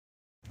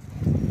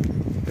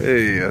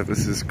Hey,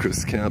 this is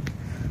Chris Kemp.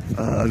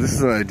 This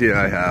is an idea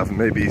I have.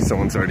 Maybe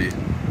someone's already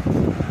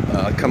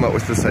come up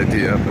with this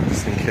idea, but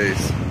just in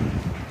case.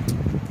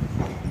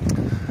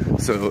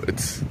 So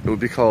it would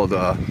be called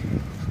a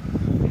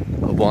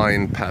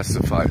wine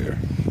pacifier.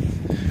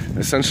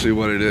 Essentially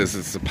what it is,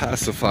 it's a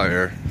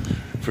pacifier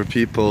for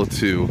people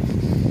to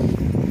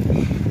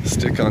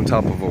stick on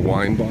top of a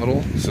wine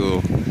bottle.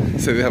 So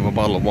say they have a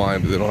bottle of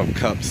wine but they don't have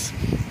cups.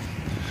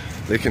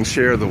 They can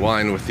share the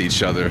wine with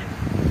each other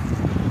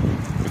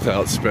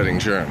without spreading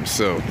germs.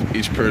 So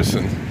each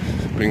person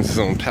brings his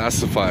own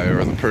pacifier,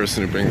 or the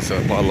person who brings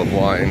a bottle of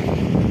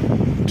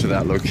wine to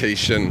that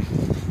location,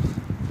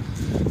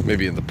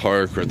 maybe in the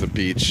park or at the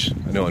beach.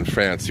 I know in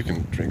France you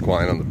can drink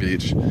wine on the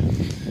beach,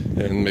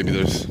 and maybe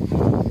there's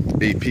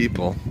 8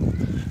 people,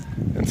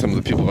 and some of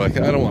the people are like,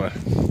 I don't want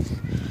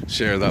to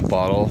share that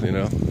bottle, you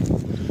know.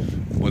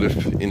 What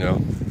if, you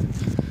know,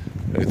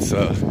 it's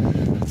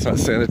not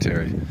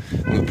sanitary?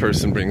 And the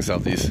person brings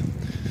out these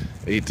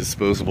 8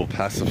 disposable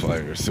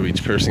pacifiers, so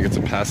each person gets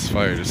a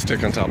pacifier to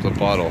stick on top of the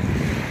bottle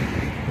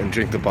and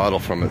drink the bottle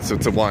from it. So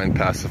it's a wine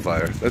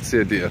pacifier. That's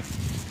the idea.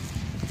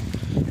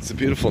 It's a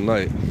beautiful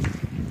night.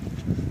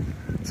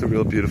 It's a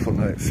real beautiful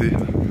night. See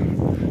how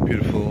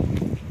beautiful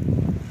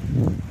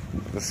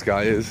the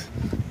sky is?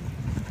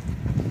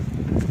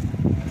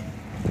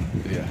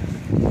 Yeah.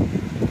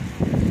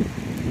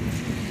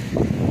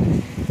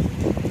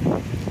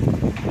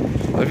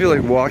 I feel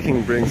like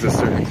walking brings a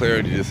certain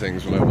clarity to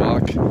things. When I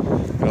walk,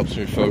 it helps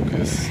me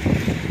focus.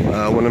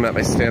 When I'm at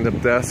my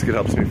stand-up desk, it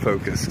helps me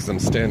focus because I'm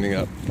standing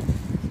up.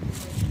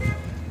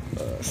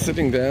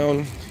 Sitting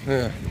down,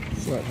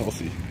 it's not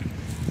healthy.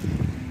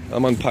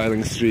 I'm on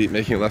Piling Street,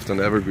 making a left on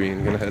Evergreen.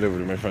 I'm gonna head over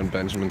to my friend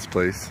Benjamin's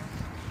place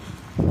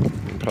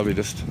and probably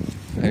just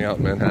hang out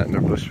in Manhattan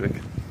or Bushwick.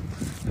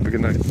 Have a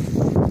good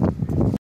night.